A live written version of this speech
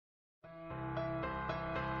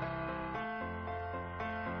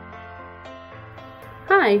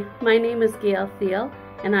Hi, my name is Gail Thiel,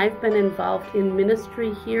 and I've been involved in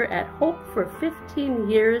ministry here at Hope for 15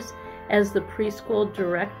 years as the preschool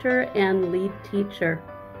director and lead teacher.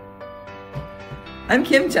 I'm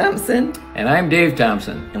Kim Thompson. And I'm Dave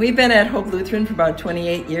Thompson. And we've been at Hope Lutheran for about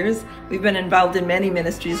 28 years. We've been involved in many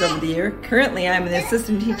ministries over the year. Currently, I'm an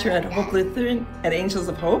assistant teacher at Hope Lutheran at Angels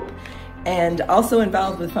of Hope, and also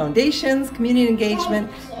involved with foundations, community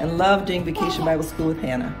engagement, and love doing Vacation Bible School with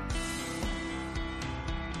Hannah.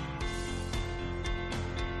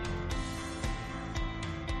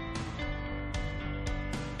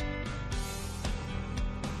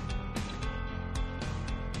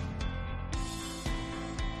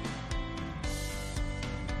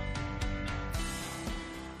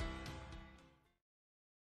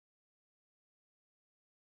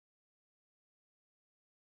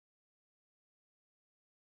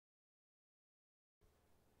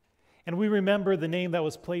 And we remember the name that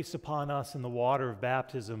was placed upon us in the water of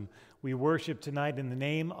baptism. We worship tonight in the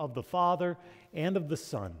name of the Father, and of the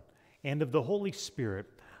Son, and of the Holy Spirit.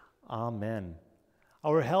 Amen.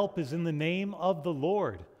 Our help is in the name of the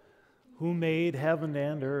Lord, who made heaven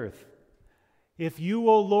and earth. If you,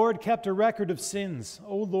 O Lord, kept a record of sins,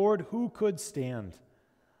 O Lord, who could stand?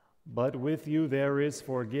 But with you there is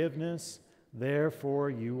forgiveness, therefore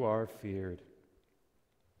you are feared.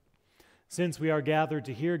 Since we are gathered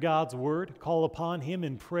to hear God's word, call upon him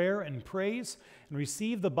in prayer and praise, and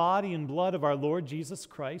receive the body and blood of our Lord Jesus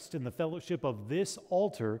Christ in the fellowship of this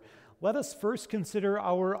altar, let us first consider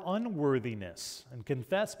our unworthiness and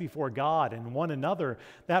confess before God and one another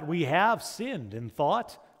that we have sinned in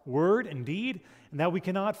thought, word, and deed, and that we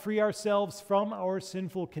cannot free ourselves from our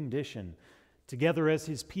sinful condition. Together as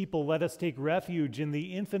his people, let us take refuge in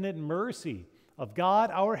the infinite mercy of God,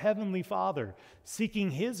 our Heavenly Father, seeking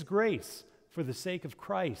his grace for the sake of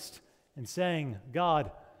Christ, and saying, God,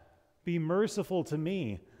 be merciful to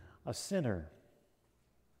me, a sinner.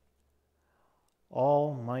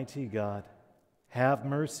 Almighty God, have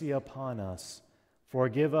mercy upon us,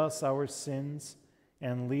 forgive us our sins,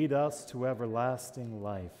 and lead us to everlasting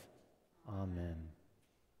life. Amen.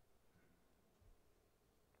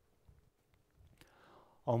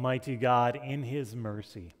 Almighty God, in his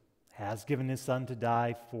mercy, has given his Son to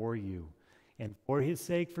die for you, and for his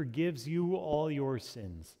sake forgives you all your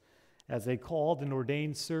sins. As a called and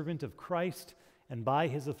ordained servant of Christ, and by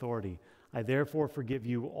his authority, I therefore forgive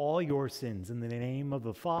you all your sins in the name of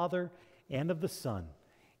the Father, and of the Son,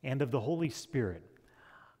 and of the Holy Spirit.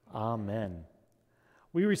 Amen.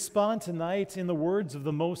 We respond tonight in the words of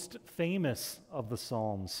the most famous of the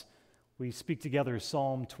Psalms. We speak together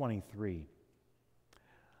Psalm 23.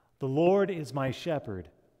 The Lord is my shepherd,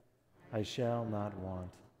 I shall not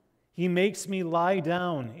want. He makes me lie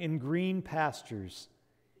down in green pastures.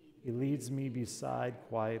 He leads me beside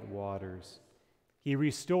quiet waters. He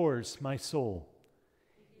restores my soul.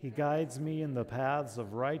 He guides me in the paths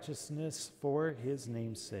of righteousness for his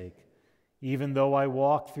name's sake. Even though I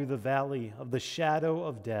walk through the valley of the shadow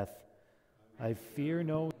of death, I fear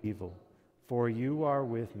no evil, for you are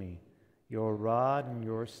with me. Your rod and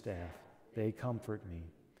your staff, they comfort me.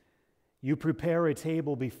 You prepare a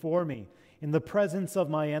table before me in the presence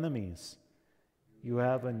of my enemies. You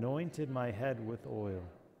have anointed my head with oil.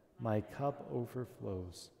 My cup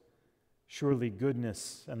overflows. Surely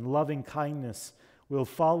goodness and loving kindness will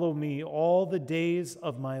follow me all the days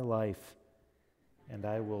of my life, and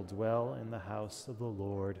I will dwell in the house of the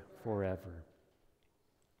Lord forever.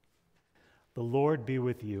 The Lord be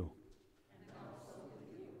with you. And also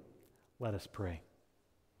with you. Let us pray.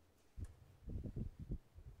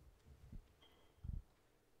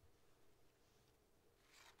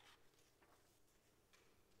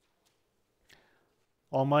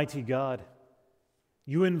 Almighty God,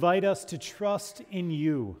 you invite us to trust in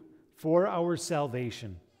you for our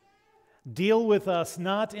salvation. Deal with us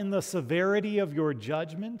not in the severity of your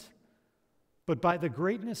judgment, but by the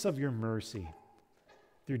greatness of your mercy.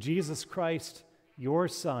 Through Jesus Christ, your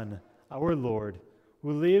Son, our Lord,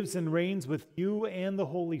 who lives and reigns with you and the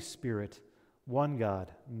Holy Spirit, one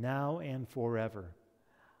God, now and forever.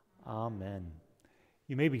 Amen.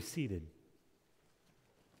 You may be seated.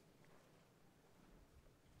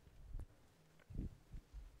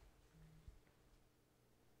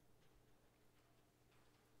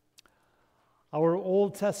 Our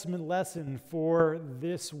Old Testament lesson for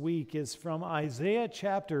this week is from Isaiah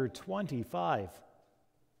chapter 25.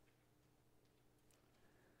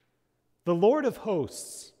 The Lord of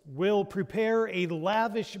hosts will prepare a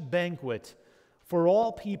lavish banquet for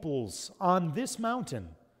all peoples on this mountain,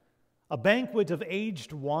 a banquet of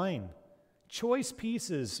aged wine, choice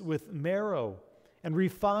pieces with marrow, and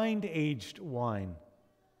refined aged wine.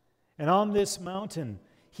 And on this mountain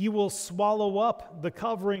he will swallow up the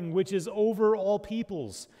covering which is over all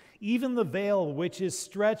peoples, even the veil which is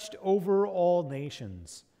stretched over all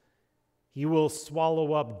nations. He will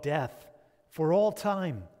swallow up death for all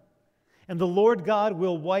time. And the Lord God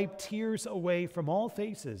will wipe tears away from all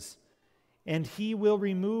faces, and he will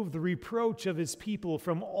remove the reproach of his people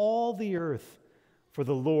from all the earth, for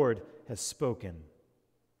the Lord has spoken.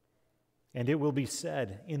 And it will be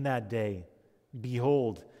said in that day,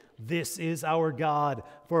 Behold, this is our God,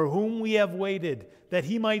 for whom we have waited, that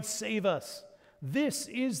he might save us. This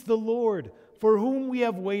is the Lord, for whom we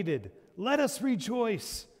have waited. Let us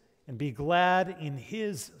rejoice and be glad in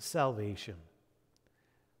his salvation.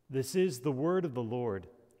 This is the word of the Lord.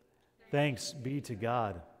 Thanks be to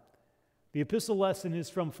God. The epistle lesson is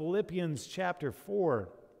from Philippians chapter 4.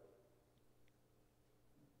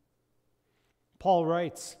 Paul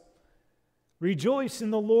writes, Rejoice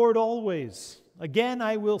in the Lord always. Again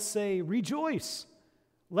I will say, rejoice.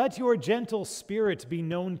 Let your gentle spirit be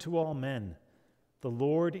known to all men. The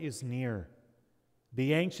Lord is near.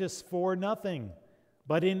 Be anxious for nothing,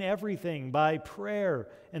 but in everything, by prayer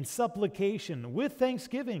and supplication, with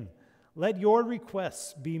thanksgiving, let your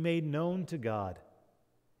requests be made known to God.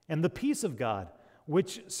 And the peace of God,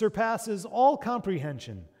 which surpasses all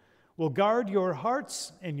comprehension, will guard your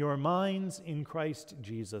hearts and your minds in Christ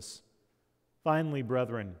Jesus. Finally,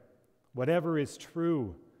 brethren, whatever is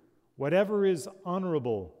true, whatever is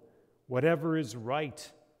honorable, whatever is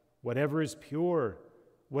right, whatever is pure,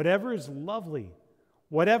 whatever is lovely,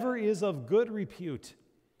 whatever is of good repute,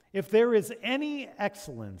 if there is any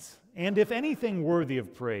excellence, and if anything worthy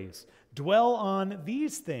of praise, dwell on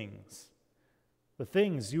these things. The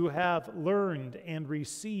things you have learned and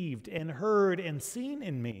received and heard and seen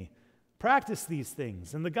in me, practice these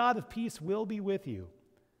things, and the God of peace will be with you.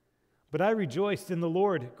 But I rejoiced in the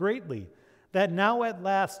Lord greatly, that now at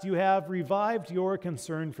last you have revived your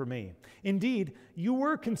concern for me. Indeed, you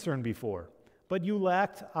were concerned before, but you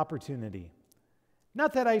lacked opportunity.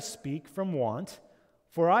 Not that I speak from want,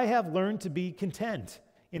 for I have learned to be content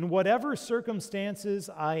in whatever circumstances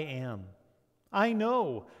I am. I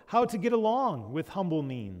know how to get along with humble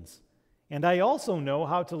means, and I also know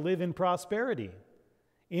how to live in prosperity.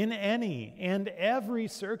 In any and every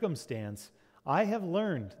circumstance, I have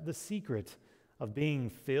learned the secret of being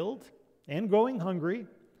filled and going hungry,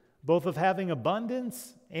 both of having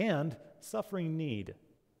abundance and suffering need.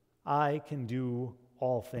 I can do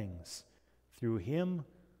all things through him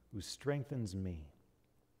who strengthens me.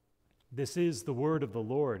 This is the word of the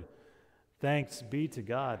Lord. Thanks be to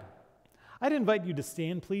God. I'd invite you to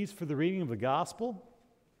stand, please, for the reading of the gospel.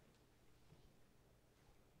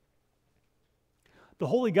 The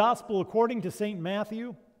Holy Gospel according to St.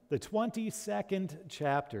 Matthew, the 22nd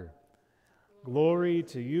chapter. Glory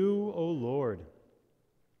to you, O Lord.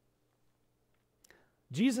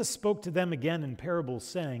 Jesus spoke to them again in parables,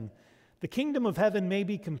 saying, The kingdom of heaven may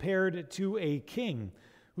be compared to a king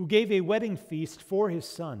who gave a wedding feast for his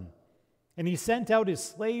son. And he sent out his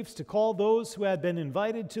slaves to call those who had been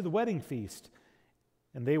invited to the wedding feast,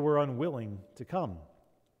 and they were unwilling to come.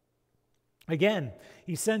 Again,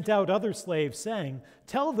 he sent out other slaves, saying,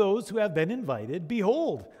 Tell those who have been invited,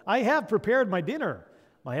 Behold, I have prepared my dinner.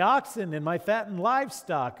 My oxen and my fattened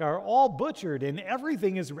livestock are all butchered, and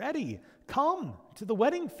everything is ready. Come to the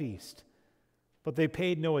wedding feast. But they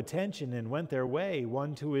paid no attention and went their way,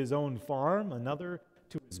 one to his own farm, another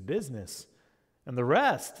to his business. And the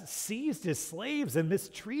rest seized his slaves and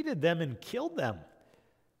mistreated them and killed them.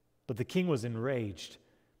 But the king was enraged,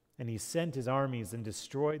 and he sent his armies and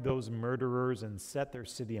destroyed those murderers and set their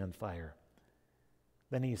city on fire.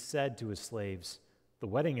 Then he said to his slaves, The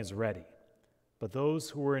wedding is ready, but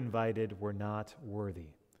those who were invited were not worthy.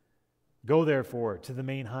 Go therefore to the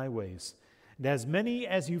main highways, and as many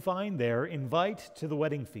as you find there, invite to the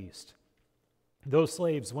wedding feast. Those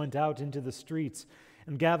slaves went out into the streets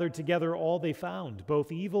and gathered together all they found,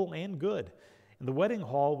 both evil and good, and the wedding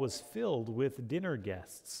hall was filled with dinner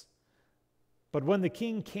guests. But when the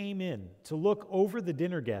king came in to look over the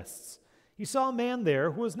dinner guests, he saw a man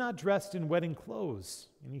there who was not dressed in wedding clothes.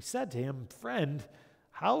 And he said to him, Friend,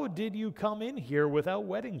 how did you come in here without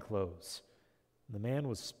wedding clothes? And the man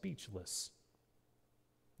was speechless.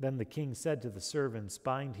 Then the king said to the servants,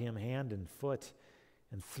 Bind him hand and foot,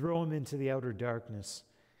 and throw him into the outer darkness.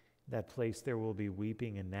 In that place there will be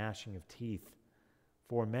weeping and gnashing of teeth.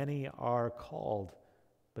 For many are called,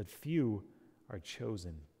 but few are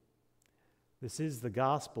chosen. This is the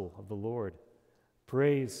gospel of the Lord.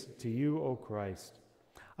 Praise to you, O Christ.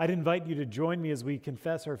 I'd invite you to join me as we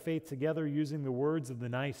confess our faith together using the words of the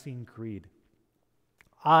Nicene Creed.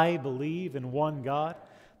 I believe in one God,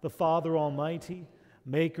 the Father Almighty,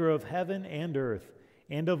 maker of heaven and earth,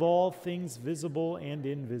 and of all things visible and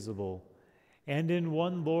invisible, and in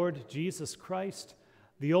one Lord Jesus Christ,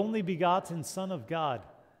 the only begotten Son of God,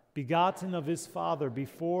 begotten of his Father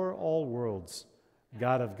before all worlds,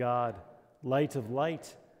 God of God, light of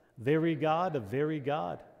light, very God of very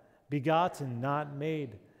God, begotten, not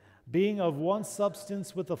made, being of one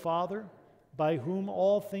substance with the Father, by whom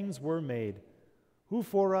all things were made, who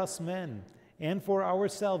for us men and for our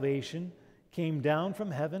salvation came down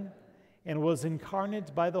from heaven and was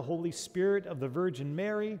incarnate by the Holy Spirit of the Virgin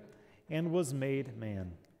Mary and was made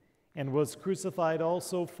man, and was crucified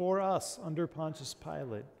also for us under Pontius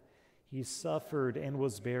Pilate. He suffered and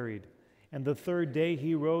was buried, and the third day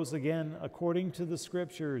he rose again according to the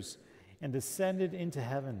Scriptures, and ascended into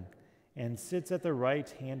heaven, and sits at the right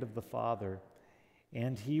hand of the Father.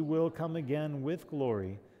 And he will come again with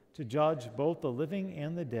glory to judge both the living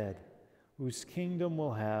and the dead, whose kingdom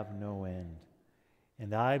will have no end.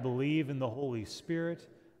 And I believe in the Holy Spirit,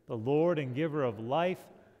 the Lord and giver of life,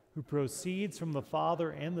 who proceeds from the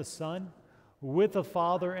Father and the Son, who with the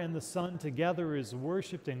Father and the Son together is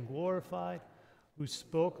worshiped and glorified, who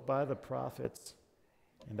spoke by the prophets.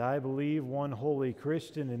 And I believe one holy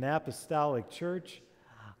Christian and apostolic church.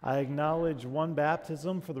 I acknowledge one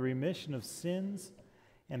baptism for the remission of sins,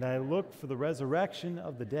 and I look for the resurrection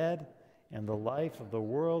of the dead and the life of the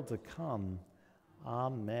world to come.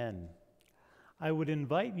 Amen. I would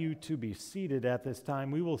invite you to be seated at this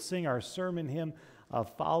time. We will sing our sermon hymn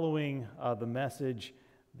following the message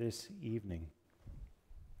this evening.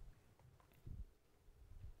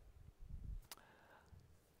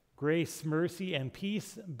 Grace, mercy, and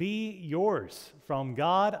peace be yours from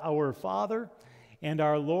God our Father and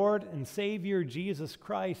our Lord and Savior Jesus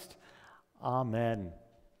Christ. Amen.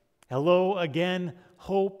 Hello again,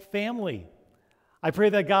 Hope family. I pray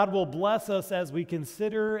that God will bless us as we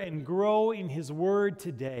consider and grow in His Word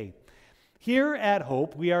today. Here at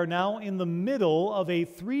Hope, we are now in the middle of a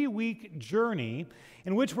 3-week journey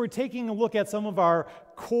in which we're taking a look at some of our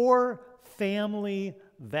core family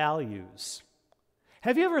values.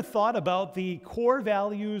 Have you ever thought about the core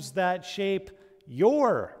values that shape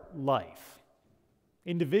your life,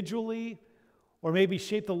 individually, or maybe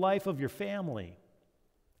shape the life of your family?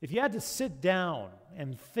 If you had to sit down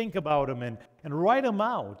and think about them and write them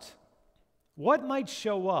out, what might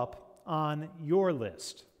show up on your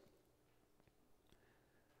list?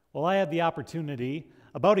 Well, I had the opportunity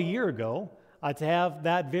about a year ago to have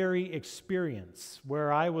that very experience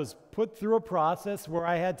where I was put through a process where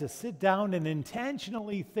I had to sit down and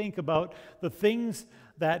intentionally think about the things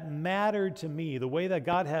that mattered to me, the way that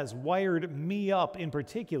God has wired me up in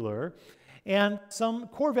particular. And some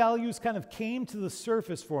core values kind of came to the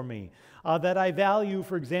surface for me that I value,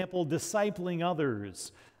 for example, discipling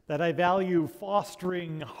others, that I value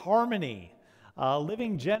fostering harmony,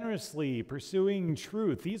 living generously, pursuing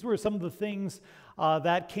truth. These were some of the things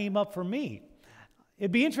that came up for me.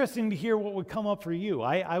 It'd be interesting to hear what would come up for you.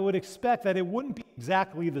 I would expect that it wouldn't be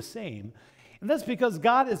exactly the same. And that's because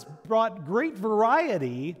God has brought great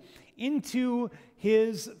variety into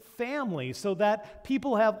His family so that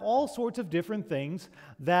people have all sorts of different things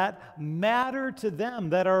that matter to them,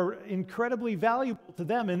 that are incredibly valuable to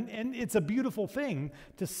them. And it's a beautiful thing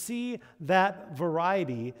to see that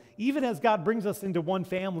variety, even as God brings us into one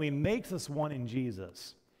family and makes us one in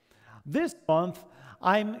Jesus. This month,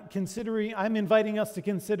 I'm inviting us to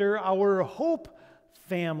consider our Hope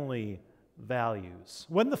family values.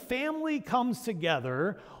 When the family comes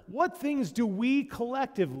together, what things do we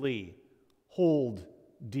collectively hold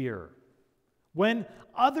dear? When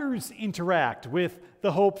others interact with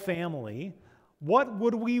the Hope family, what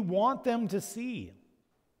would we want them to see?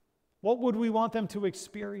 What would we want them to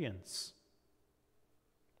experience?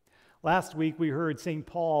 Last week we heard St.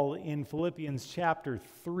 Paul in Philippians chapter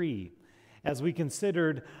 3 as we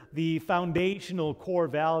considered the foundational core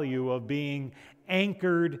value of being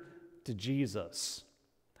anchored to Jesus.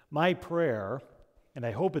 My prayer, and I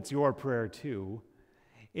hope it's your prayer too,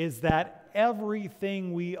 is that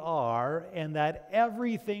everything we are and that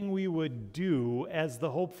everything we would do as the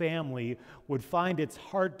Hope family would find its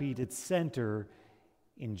heartbeat, its center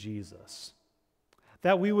in Jesus.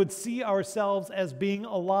 That we would see ourselves as being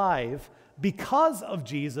alive because of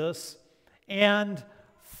Jesus and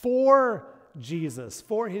for Jesus,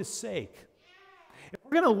 for His sake. If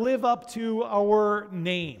we're going to live up to our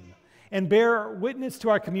name and bear witness to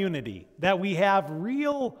our community that we have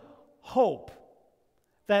real hope,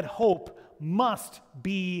 that hope must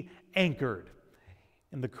be anchored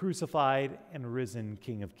in the crucified and risen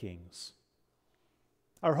King of Kings.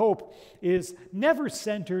 Our hope is never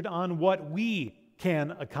centered on what we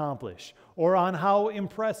can accomplish or on how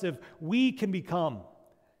impressive we can become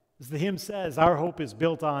As the hymn says, our hope is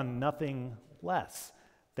built on nothing less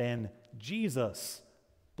than Jesus'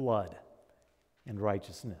 blood and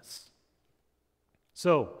righteousness.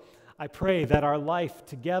 So, I pray that our life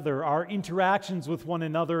together, our interactions with one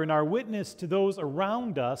another, and our witness to those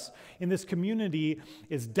around us in this community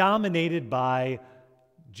is dominated by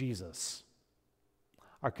Jesus,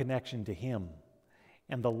 our connection to Him,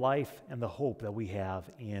 and the life and the hope that we have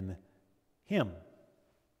in Him.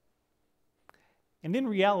 And in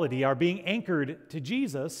reality, our being anchored to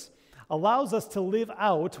Jesus allows us to live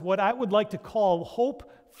out what I would like to call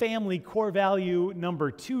Hope Family core value number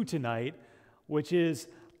 2 tonight, which is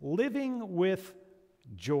living with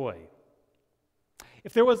joy.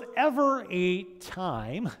 If there was ever a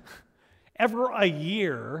time, ever a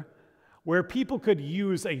year, where people could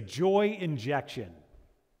use a joy injection,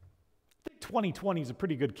 I think 2020 is a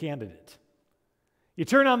pretty good candidate. You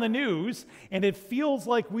turn on the news, and it feels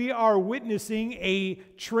like we are witnessing a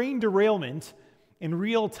train derailment in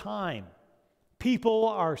real time. People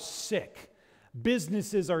are sick.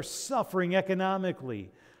 Businesses are suffering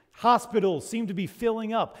economically. Hospitals seem to be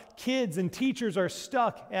filling up. Kids and teachers are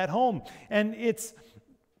stuck at home. And it's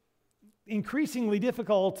increasingly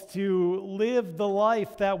difficult to live the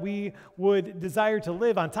life that we would desire to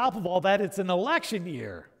live. On top of all that, it's an election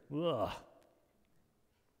year. Ugh.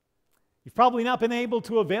 You've probably not been able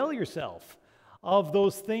to avail yourself of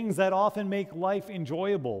those things that often make life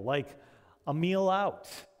enjoyable, like a meal out,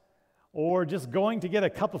 or just going to get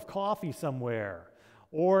a cup of coffee somewhere,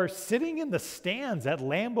 or sitting in the stands at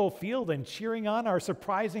Lambeau Field and cheering on our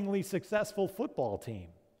surprisingly successful football team.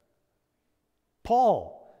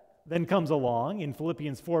 Paul then comes along in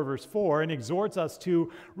Philippians 4, verse 4, and exhorts us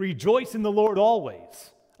to rejoice in the Lord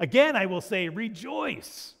always. Again, I will say,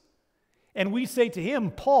 rejoice. And we say to him,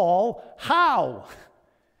 Paul, how?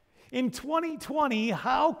 In 2020,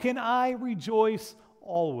 how can I rejoice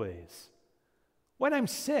always? When I'm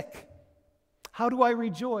sick, how do I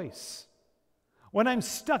rejoice? When I'm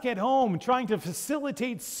stuck at home trying to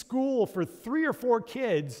facilitate school for 3 or 4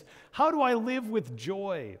 kids, how do I live with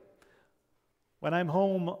joy? When I'm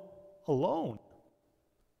home alone,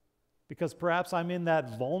 because perhaps I'm in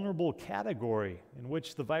that vulnerable category in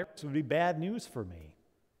which the virus would be bad news for me,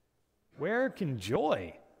 where can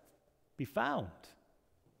joy be found?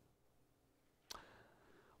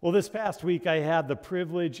 Well, this past week I had the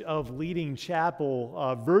privilege of leading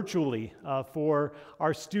chapel virtually for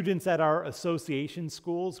our students at our association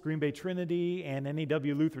schools, Green Bay Trinity and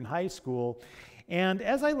NAW Lutheran High School. And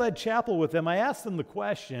as I led chapel with them, I asked them the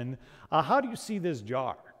question, how do you see this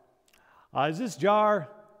jar? Is this jar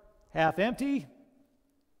half empty?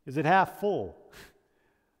 Is it half full?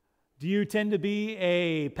 Do you tend to be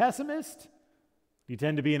a pessimist? Do you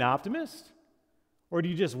tend to be an optimist? Or do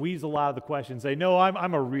you just weasel out of the question and say, no,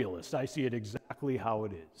 I'm a realist. I see it exactly how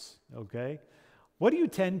it is, okay? What do you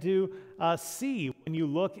tend to see when you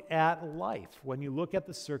look at life, when you look at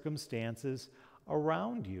the circumstances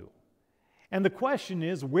around you? And the question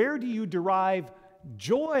is, where do you derive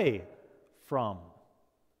joy from?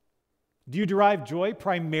 Do you derive joy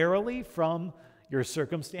primarily from your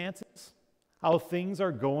circumstances? How things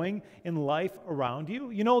are going in life around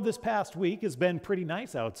you? You know, this past week has been pretty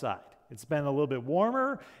nice outside. It's been a little bit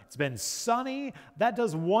warmer. It's been sunny. That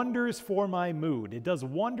does wonders for my mood. It does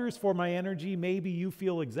wonders for my energy. Maybe you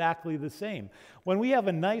feel exactly the same. When we have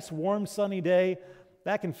a nice, warm, sunny day,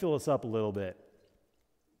 that can fill us up a little bit.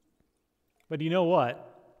 But you know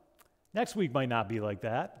what? Next week might not be like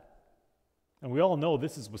that. And we all know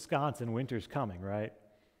this is Wisconsin. Winter's coming, right?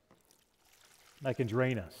 That can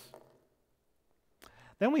drain us.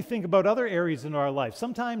 Then we think about other areas in our life.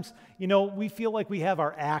 Sometimes, we feel like we have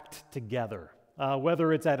our act together.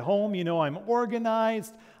 Whether it's at home, I'm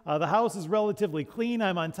organized, the house is relatively clean,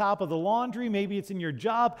 I'm on top of the laundry, maybe it's in your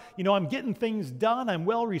job, I'm getting things done, I'm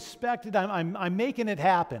well respected, I'm making it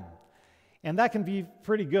happen. And that can be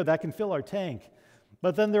pretty good, that can fill our tank.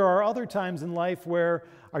 But then there are other times in life where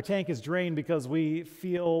our tank is drained because we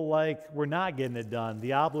feel like we're not getting it done.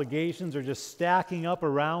 The obligations are just stacking up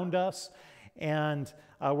around us, and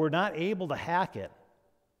we're not able to hack it.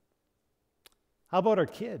 How about our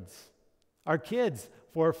kids? Our kids,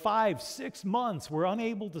 for 5-6 months, were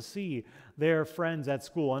unable to see their friends at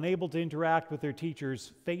school, unable to interact with their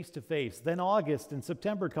teachers face to face. Then August and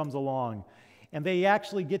September comes along, and they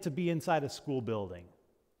actually get to be inside a school building.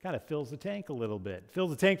 Kind of fills the tank a little bit.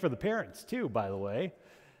 Fills the tank for the parents, too, by the way.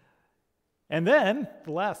 And then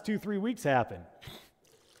the last 2-3 weeks happen.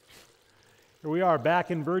 Here we are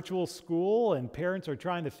back in virtual school, and parents are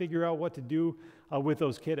trying to figure out what to do with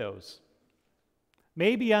those kiddos.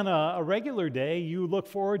 Maybe on a regular day, you look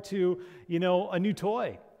forward to, a new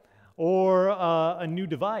toy, or a new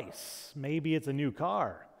device. Maybe it's a new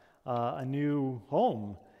car, a new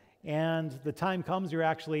home, and the time comes you're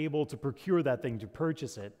actually able to procure that thing, to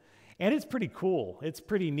purchase it. And it's pretty cool. It's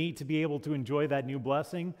pretty neat to be able to enjoy that new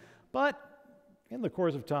blessing, but in the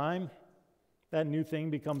course of time, that new thing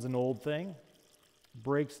becomes an old thing,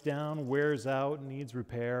 breaks down, wears out, needs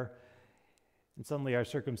repair, and suddenly our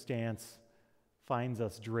circumstance finds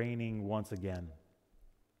us draining once again.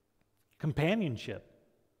 Companionship.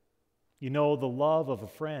 You know the love of a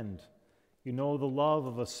friend. You know the love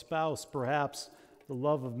of a spouse, perhaps the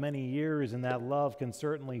love of many years, and that love can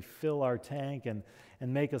certainly fill our tank and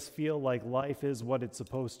make us feel like life is what it's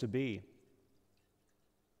supposed to be.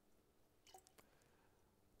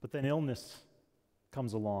 But then illness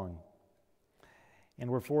comes along, and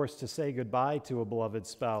we're forced to say goodbye to a beloved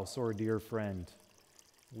spouse or a dear friend,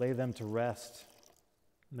 lay them to rest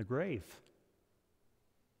in the grave.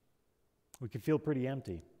 We can feel pretty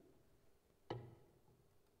empty.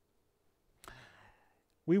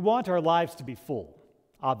 We want our lives to be full,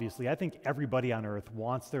 obviously. I think everybody on earth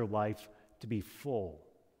wants their life to be full.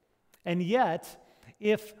 And yet,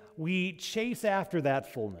 if we chase after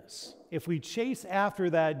that fullness, if we chase after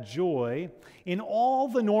that joy in all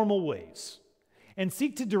the normal ways, and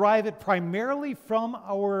seek to derive it primarily from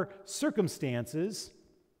our circumstances,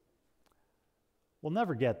 we'll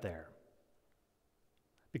never get there.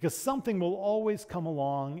 Because something will always come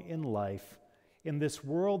along in life, in this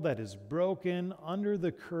world that is broken, under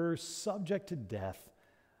the curse, subject to death,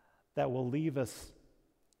 that will leave us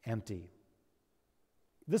empty.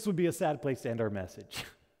 This would be a sad place to end our message.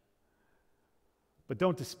 But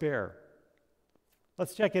don't despair.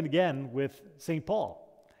 Let's check in again with St.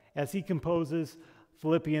 Paul as he composes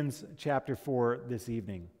Philippians chapter 4 this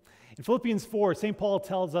evening. In Philippians 4, St. Paul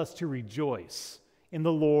tells us to rejoice in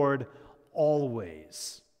the Lord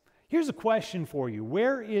always. Here's a question for you.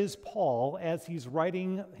 Where is Paul as he's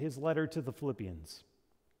writing his letter to the Philippians?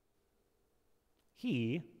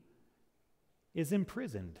 He is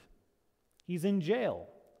imprisoned. He's in jail.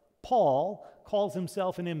 Paul calls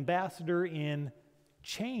himself an ambassador in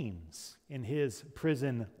chains in his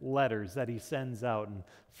prison letters that he sends out in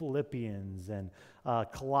Philippians and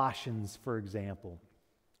Colossians, for example.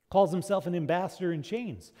 Calls himself an ambassador in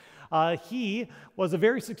chains. He was a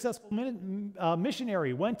very successful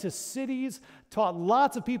missionary, went to cities, taught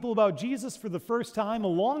lots of people about Jesus for the first time,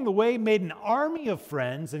 along the way made an army of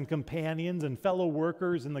friends and companions and fellow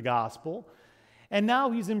workers in the gospel. And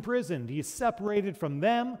now he's imprisoned. He's separated from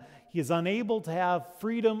them. He is unable to have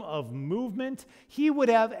freedom of movement. He would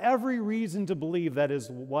have every reason to believe that his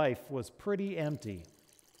life was pretty empty.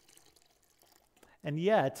 And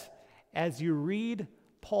yet, as you read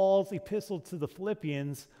Paul's epistle to the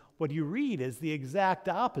Philippians, what you read is the exact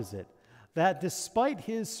opposite. That despite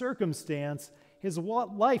his circumstance, his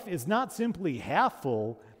life is not simply half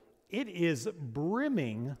full, it is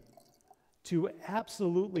brimming to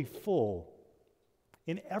absolutely full.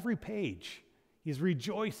 In every page, he's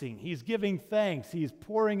rejoicing, he's giving thanks, he's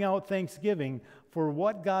pouring out thanksgiving for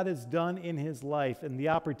what God has done in his life and the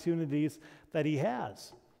opportunities that he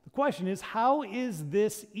has. The question is, how is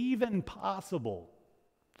this even possible?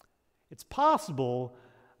 It's possible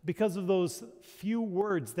because of those few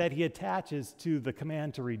words that he attaches to the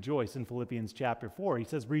command to rejoice in Philippians chapter 4. He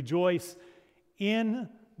says, rejoice in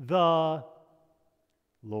the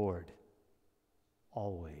Lord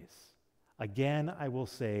always. Again, I will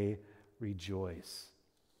say, rejoice.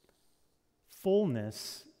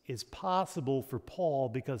 Fullness is possible for Paul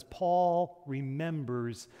because Paul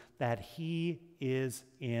remembers that he is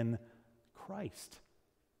in Christ.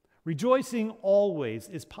 Rejoicing always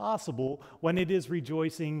is possible when it is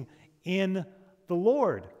rejoicing in the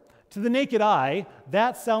Lord. To the naked eye,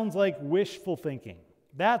 that sounds like wishful thinking.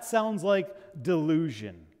 That sounds like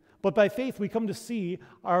delusion. But by faith, we come to see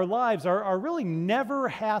our lives are really never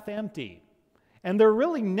half empty. And they're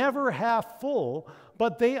really never half full,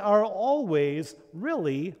 but they are always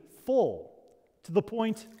really full to the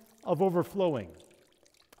point of overflowing.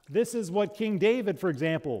 This is what King David, for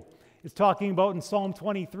example, is talking about in Psalm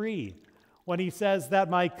 23 when he says that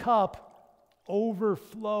my cup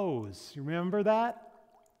overflows. You remember that?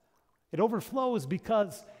 It overflows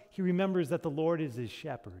because he remembers that the Lord is his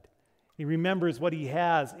shepherd. He remembers what he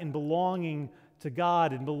has in belonging to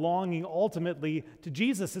God and belonging ultimately to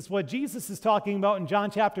Jesus. It's what Jesus is talking about in John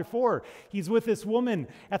chapter 4. He's with this woman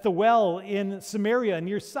at the well in Samaria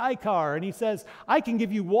near Sychar, and he says, I can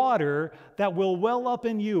give you water that will well up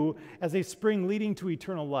in you as a spring leading to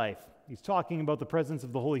eternal life. He's talking about the presence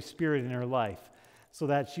of the Holy Spirit in her life so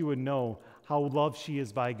that she would know how loved she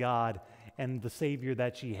is by God and the Savior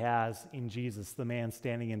that she has in Jesus, the man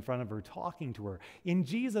standing in front of her talking to her. In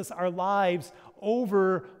Jesus, our lives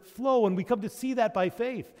overflow, and we come to see that by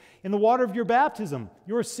faith. In the water of your baptism,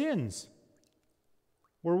 your sins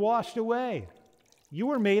were washed away. You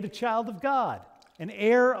were made a child of God, an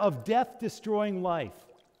heir of death-destroying life.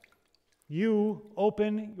 You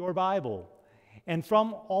open your Bible, and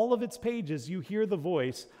from all of its pages, you hear the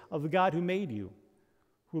voice of the God who made you,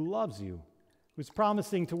 who loves you, who's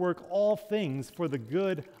promising to work all things for the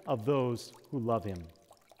good of those who love him.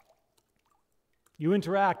 You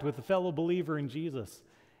interact with a fellow believer in Jesus,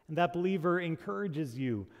 and that believer encourages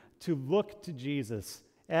you to look to Jesus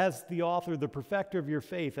as the author, the perfecter of your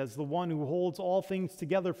faith, as the one who holds all things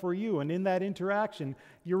together for you. And in that interaction,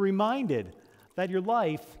 you're reminded that your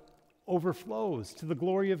life overflows to the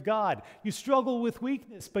glory of God. You struggle with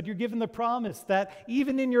weakness, but you're given the promise that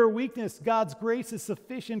even in your weakness, God's grace is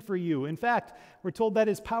sufficient for you. In fact, we're told that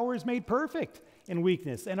his power is made perfect in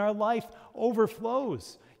weakness, and our life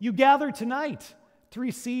overflows. You gather tonight to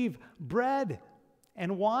receive bread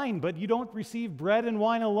and wine, but you don't receive bread and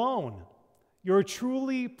wine alone. Your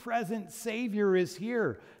truly present Savior is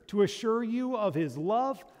here to assure you of his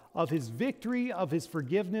love, of his victory, of his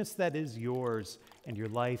forgiveness that is yours, and your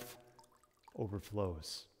life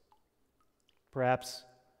overflows. Perhaps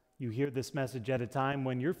you hear this message at a time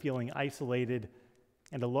when you're feeling isolated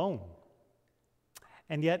and alone.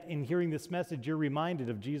 And yet, in hearing this message, you're reminded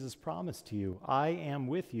of Jesus' promise to you, I am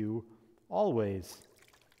with you always,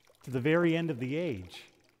 to the very end of the age.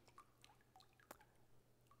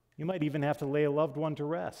 You might even have to lay a loved one to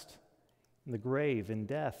rest in the grave, in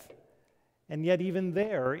death. And yet, even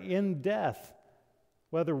there, in death,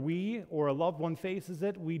 whether we or a loved one faces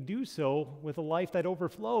it, we do so with a life that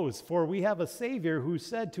overflows. For we have a Savior who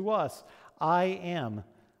said to us, I am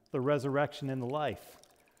the resurrection and the life.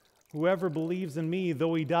 Whoever believes in me,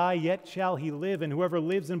 though he die, yet shall he live. And whoever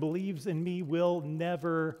lives and believes in me will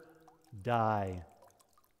never die.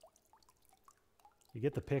 You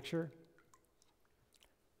get the picture?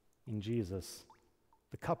 In Jesus,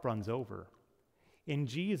 the cup runs over. In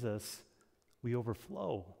Jesus, we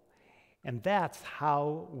overflow. And that's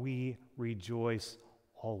how we rejoice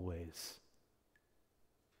always.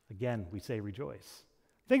 Again, we say rejoice.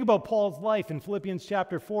 Think about Paul's life in Philippians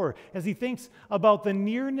chapter 4 as he thinks about the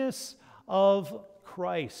nearness of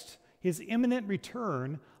Christ, his imminent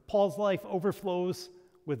return. Paul's life overflows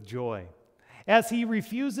with joy. As he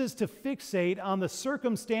refuses to fixate on the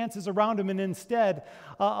circumstances around him and instead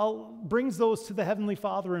brings those to the Heavenly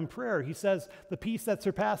Father in prayer. He says, the peace that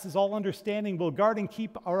surpasses all understanding will guard and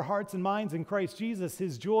keep our hearts and minds in Christ Jesus.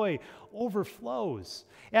 His joy overflows.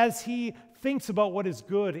 As he thinks about what is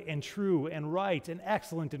good and true and right and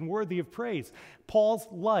excellent and worthy of praise, Paul's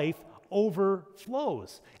life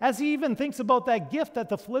overflows. As he even thinks about that gift that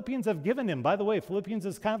the Philippians have given him. By the way, Philippians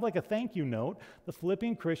is kind of like a thank you note. The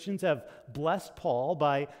Philippian Christians have blessed Paul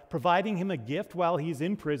by providing him a gift while he's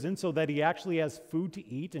in prison so that he actually has food to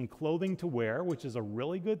eat and clothing to wear, which is a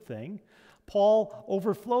really good thing. Paul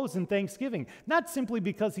overflows in thanksgiving, not simply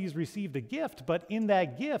because he's received a gift, but in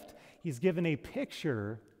that gift, he's given a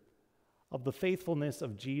picture of the faithfulness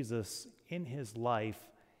of Jesus in his life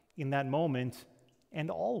in that moment and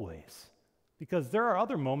always. Because there are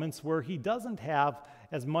other moments where he doesn't have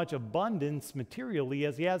as much abundance materially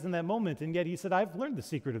as he has in that moment, and yet he said, I've learned the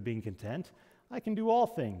secret of being content. I can do all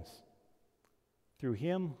things through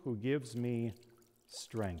him who gives me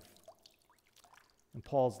strength. And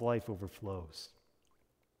Paul's life overflows.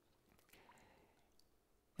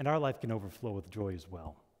 And our life can overflow with joy as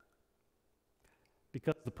well.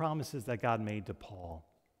 Because the promises that God made to Paul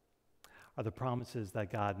are the promises that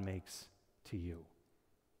God makes to you.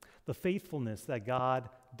 The faithfulness that God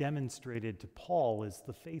demonstrated to Paul is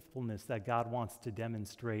the faithfulness that God wants to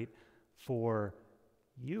demonstrate for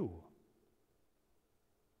you.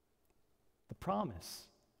 The promise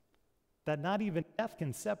that not even death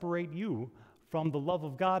can separate you from the love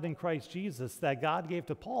of God in Christ Jesus that God gave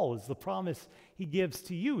to Paul is the promise he gives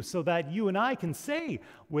to you so that you and I can say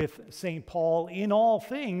with St. Paul, in all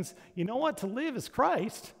things, you know what? To live is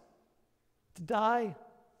Christ. To die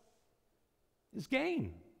is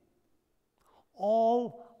gain.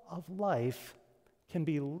 All of life can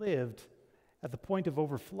be lived at the point of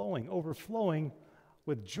overflowing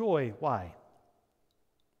with joy. Why?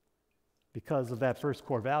 Because of that first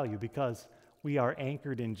core value, because we are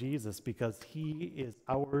anchored in Jesus, because he is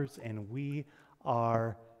ours and we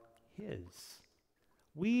are his.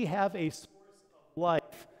 We have a source of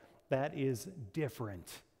life that is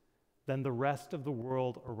different than the rest of the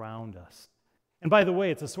world around us. And by the way,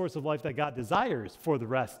 it's a source of life that God desires for the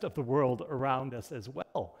rest of the world around us as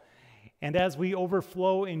well. And as we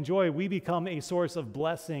overflow in joy, we become a source of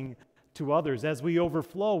blessing to others. As we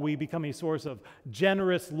overflow, we become a source of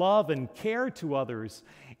generous love and care to others.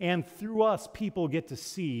 And through us, people get to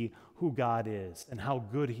see who God is and how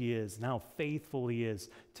good He is and how faithful He is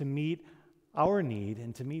to meet our need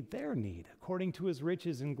and to meet their need according to His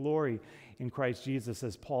riches and glory in Christ Jesus,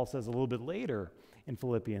 as Paul says a little bit later in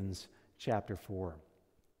Philippians chapter 4.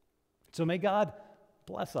 So may God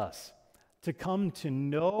bless us to come to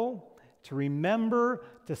know, to remember,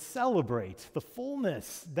 to celebrate the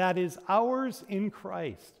fullness that is ours in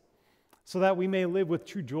Christ, so that we may live with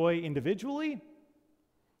true joy individually,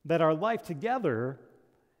 that our life together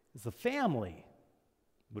as a family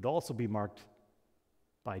would also be marked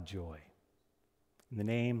by joy. In the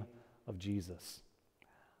name of Jesus,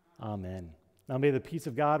 amen. Now may the peace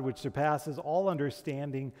of God, which surpasses all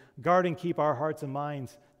understanding, guard and keep our hearts and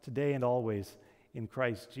minds today and always in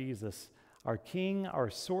Christ Jesus, our King, our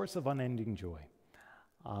source of unending joy.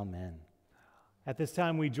 Amen. At this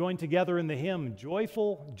time, we join together in the hymn,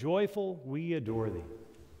 Joyful, Joyful, We Adore Thee.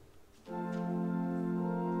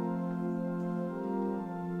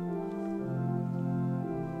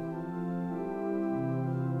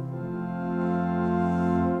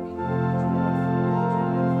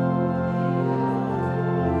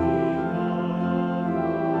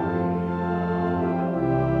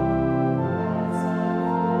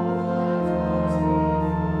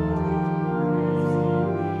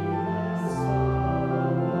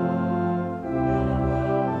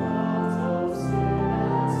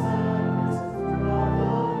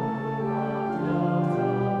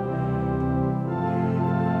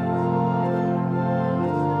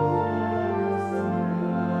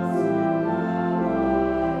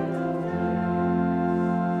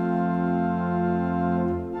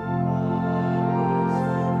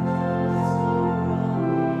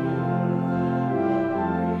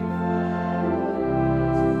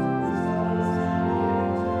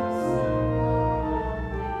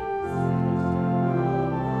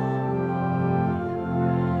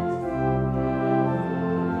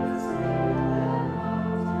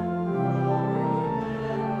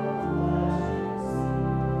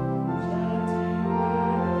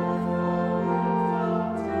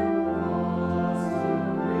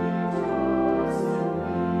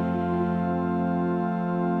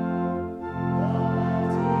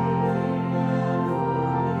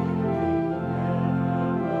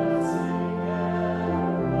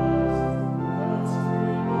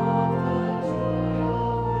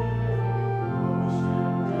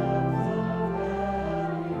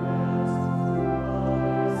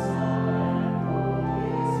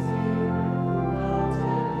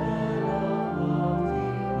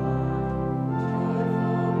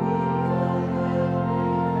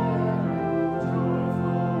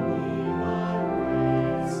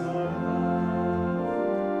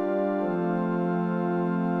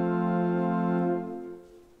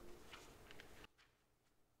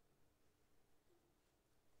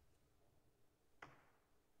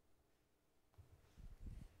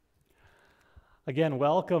 Again,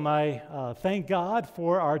 welcome. I thank God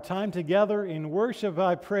for our time together in worship.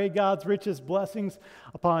 I pray God's richest blessings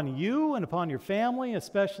upon you and upon your family,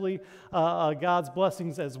 especially God's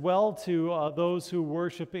blessings as well to those who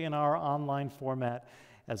worship in our online format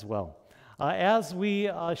as well. As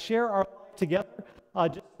we share our life together,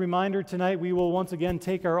 just a reminder tonight, we will once again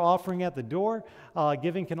take our offering at the door.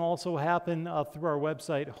 Giving can also happen through our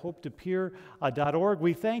website, hopetopeer.org.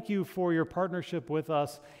 We thank you for your partnership with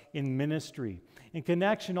us in ministry. In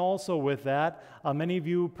connection also with that, many of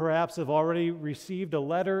you perhaps have already received a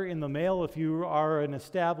letter in the mail if you are an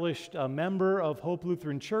established member of Hope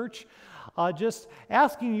Lutheran Church, just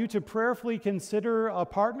asking you to prayerfully consider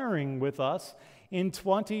partnering with us in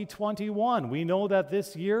 2021. We know that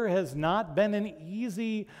this year has not been an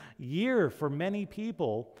easy year for many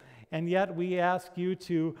people, and yet we ask you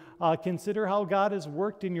to consider how God has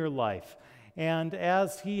worked in your life. And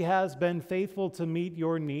as He has been faithful to meet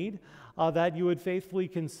your need, that you would faithfully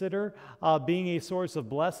consider being a source of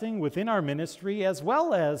blessing within our ministry as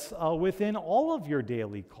well as within all of your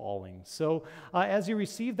daily callings. So as you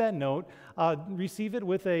receive that note, receive it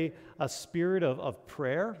with a spirit of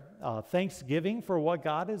prayer, thanksgiving for what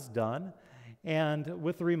God has done, and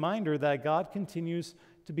with the reminder that God continues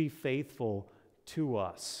to be faithful to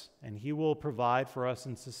us, and He will provide for us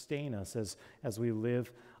and sustain us as we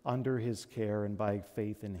live under His care and by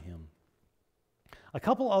faith in Him. A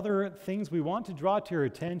couple other things we want to draw to your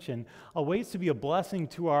attention, ways to be a blessing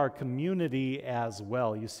to our community as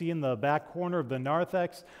well. You see in the back corner of the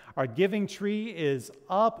narthex, our giving tree is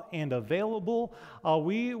up and available.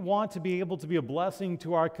 We want to be able to be a blessing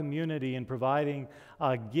to our community in providing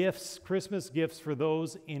gifts, Christmas gifts for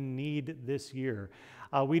those in need this year.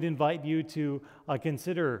 We'd invite you to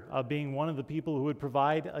consider being one of the people who would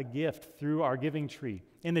provide a gift through our giving tree.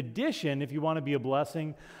 In addition, if you want to be a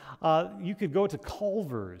blessing, you could go to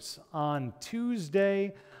Culver's on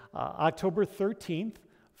Tuesday, October 13th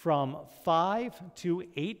from 5 to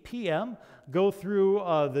 8 p.m. Go through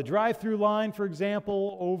the drive-through line, for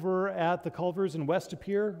example, over at the Culver's in West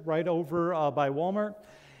Appear, right over by Walmart.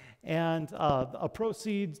 And a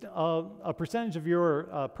percentage of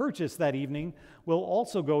your purchase that evening will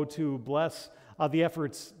also go to bless the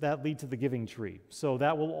efforts that lead to the giving tree. So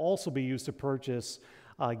that will also be used to purchase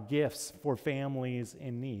gifts for families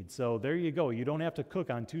in need. So there you go. You don't have to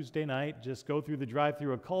cook on Tuesday night. Just go through the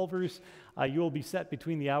drive-through at Culver's. You will be set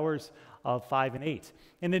between the hours of 5 and 8.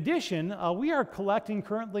 In addition, we are collecting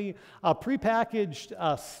currently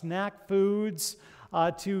prepackaged snack foods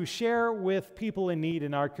to share with people in need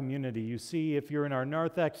in our community. You see, if you're in our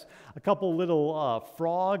narthex, a couple little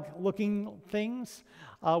frog-looking things.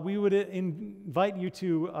 We would invite you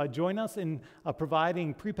to join us in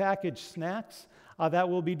providing prepackaged snacks that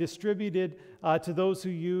will be distributed to those who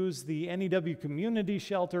use the NEW Community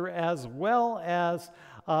Shelter, as well as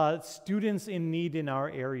students in need in our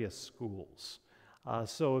area schools.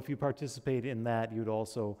 So if you participate in that, you'd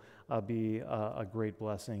also be a great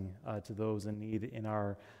blessing to those in need in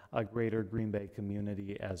our greater Green Bay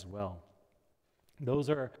community as well.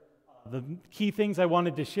 Those are the key things I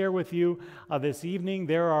wanted to share with you this evening.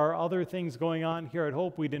 There are other things going on here at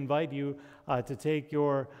Hope. We'd invite you to take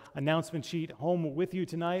your announcement sheet home with you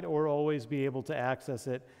tonight, or always be able to access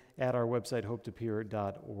it at our website,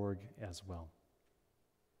 hopetopeer.org, as well.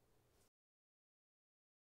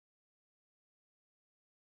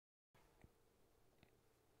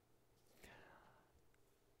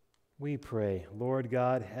 We pray. Lord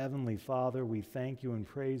God, Heavenly Father, we thank you and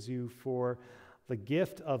praise you for the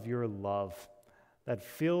gift of your love that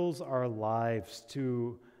fills our lives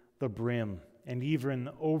to the brim and even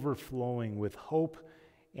overflowing with hope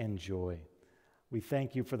and joy. We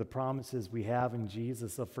thank you for the promises we have in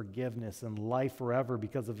Jesus of forgiveness and life forever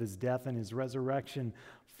because of his death and his resurrection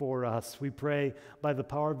for us. We pray by the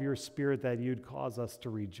power of your Spirit that you'd cause us to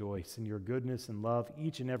rejoice in your goodness and love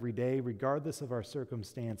each and every day, regardless of our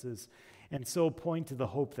circumstances, and so point to the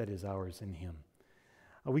hope that is ours in him.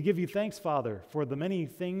 We give you thanks, Father, for the many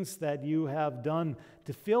things that you have done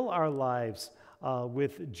to fill our lives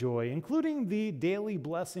with joy, including the daily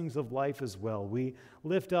blessings of life as well. We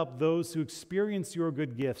lift up those who experience your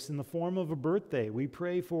good gifts in the form of a birthday. We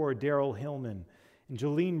pray for Daryl Hillman and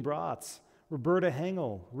Jolene Bratz, Roberta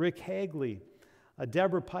Hengel, Rick Hagley,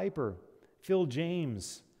 Deborah Piper, Phil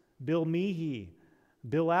James, Bill Meehee,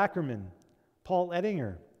 Bill Ackerman, Paul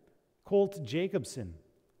Ettinger, Colt Jacobson,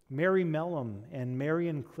 Mary Mellum, and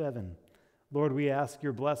Marion Clevin. Lord, we ask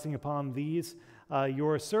your blessing upon these,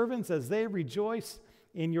 your servants, as they rejoice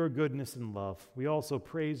in your goodness and love. We also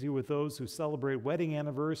praise you with those who celebrate wedding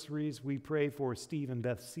anniversaries. We pray for Steve and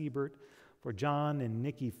Beth Siebert, for John and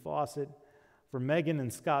Nikki Fawcett, for Megan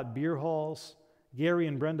and Scott Bierhalls, Gary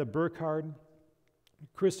and Brenda Burkhard,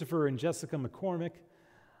 Christopher and Jessica McCormick,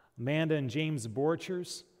 Amanda and James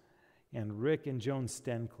Borchers, and Rick and Joan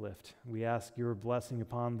Stenclift. We ask your blessing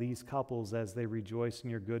upon these couples as they rejoice in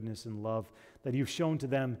your goodness and love that you've shown to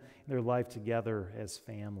them in their life together as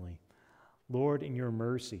family. Lord, in your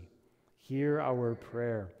mercy, hear our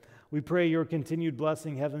prayer. We pray your continued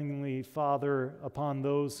blessing, Heavenly Father, upon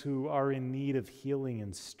those who are in need of healing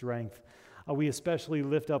and strength. We especially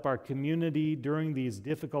lift up our community during these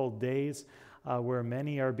difficult days where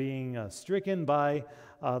many are being stricken by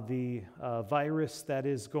the virus that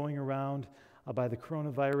is going around, by the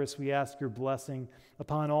coronavirus. We ask your blessing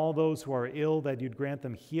upon all those who are ill, that you'd grant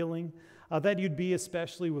them healing, that you'd be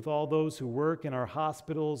especially with all those who work in our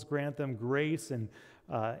hospitals, grant them grace and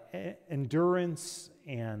endurance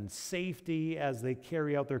and safety as they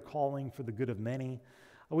carry out their calling for the good of many.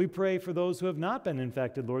 We pray for those who have not been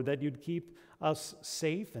infected, Lord, that you'd keep us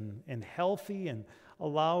safe and healthy and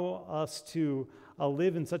allow us to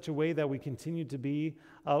live in such a way that we continue to be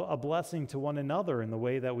a blessing to one another in the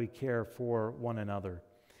way that we care for one another.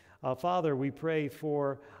 Father, we pray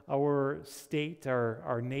for our state,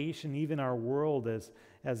 our nation, even our world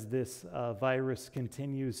as this virus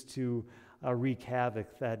continues to wreak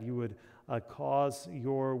havoc, that you would cause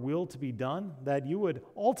your will to be done, that you would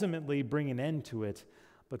ultimately bring an end to it.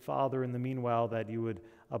 But Father, in the meanwhile, that you would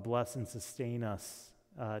bless and sustain us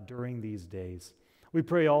during these days. We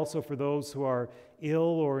pray also for those who are ill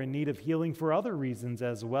or in need of healing for other reasons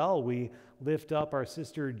as well. We lift up our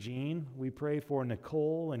sister Jean. We pray for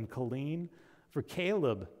Nicole and Colleen, for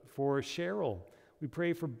Caleb, for Cheryl. We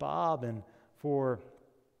pray for Bob and for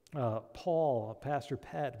Paul, Pastor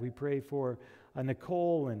Pet. We pray for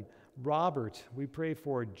Nicole and Robert. We pray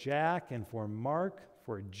for Jack and for Mark,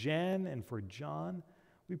 for Jen and for John.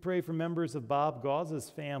 We pray for members of Bob Gauze's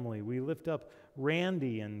family. We lift up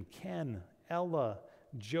Randy and Ken, Ella,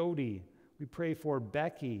 Jody. We pray for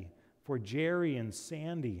Becky, for Jerry and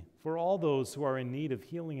Sandy, for all those who are in need of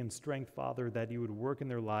healing and strength, Father, that you would work in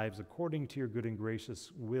their lives according to your good and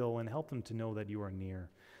gracious will and help them to know that you are near.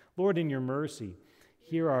 Lord, in your mercy,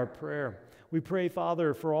 hear our prayer. We pray,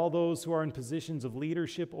 Father, for all those who are in positions of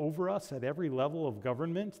leadership over us at every level of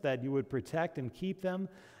government, that you would protect and keep them,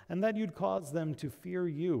 and that you'd cause them to fear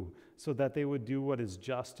you, so that they would do what is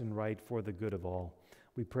just and right for the good of all.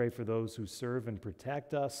 We pray for those who serve and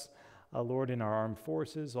protect us, Lord, in our armed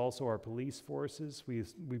forces, also our police forces. We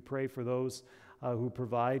pray for those who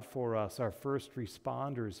provide for us, our first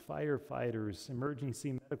responders, firefighters,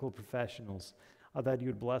 emergency medical professionals, that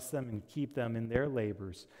you'd bless them and keep them in their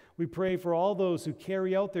labors. We pray for all those who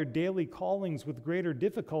carry out their daily callings with greater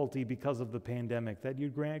difficulty because of the pandemic, that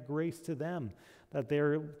you'd grant grace to them, that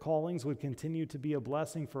their callings would continue to be a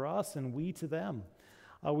blessing for us and we to them.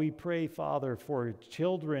 We pray, Father, for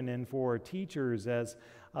children and for teachers as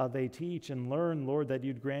they teach and learn, Lord, that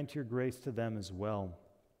you'd grant your grace to them as well,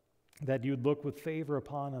 that you'd look with favor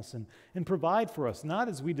upon us and provide for us, not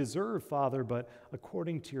as we deserve, Father, but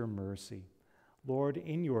according to your mercy. Lord,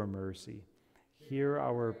 in your mercy, hear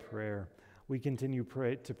our prayer. We continue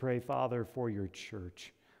to pray, Father, for your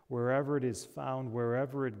church, wherever it is found,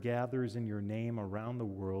 wherever it gathers in your name around the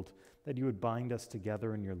world, that you would bind us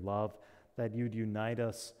together in your love, that you'd unite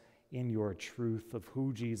us in your truth of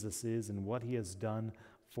who Jesus is and what he has done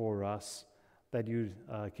for us, that you'd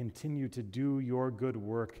continue to do your good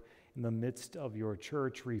work in the midst of your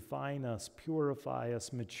church, refine us, purify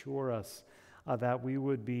us, mature us, that we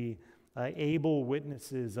would be able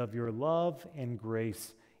witnesses of your love and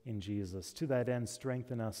grace in Jesus. To that end,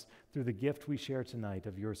 strengthen us through the gift we share tonight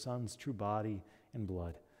of your Son's true body and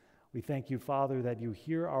blood. We thank you, Father, that you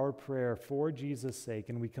hear our prayer for Jesus' sake,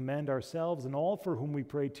 and we commend ourselves and all for whom we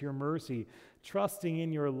pray to your mercy, trusting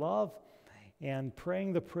in your love and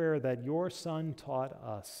praying the prayer that your Son taught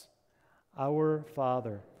us. Our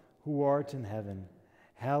Father, who art in heaven,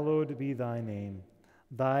 hallowed be thy name.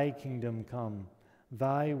 Thy kingdom come.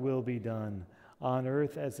 Thy will be done, on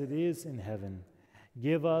earth as it is in heaven.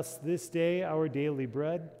 Give us this day our daily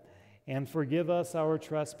bread, and forgive us our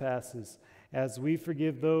trespasses, as we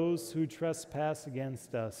forgive those who trespass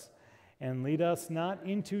against us. And lead us not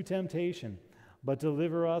into temptation, but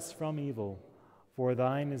deliver us from evil. For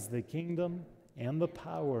thine is the kingdom, and the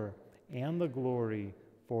power, and the glory,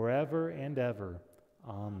 forever and ever.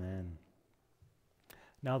 Amen.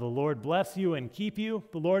 Now the Lord bless you and keep you.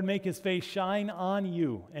 The Lord make his face shine on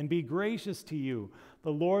you and be gracious to you.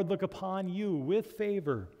 The Lord look upon you with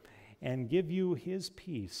favor and give you his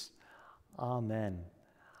peace. Amen.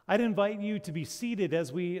 I'd invite you to be seated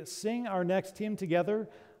as we sing our next hymn together.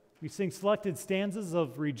 We sing selected stanzas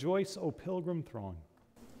of Rejoice, O Pilgrim Throng.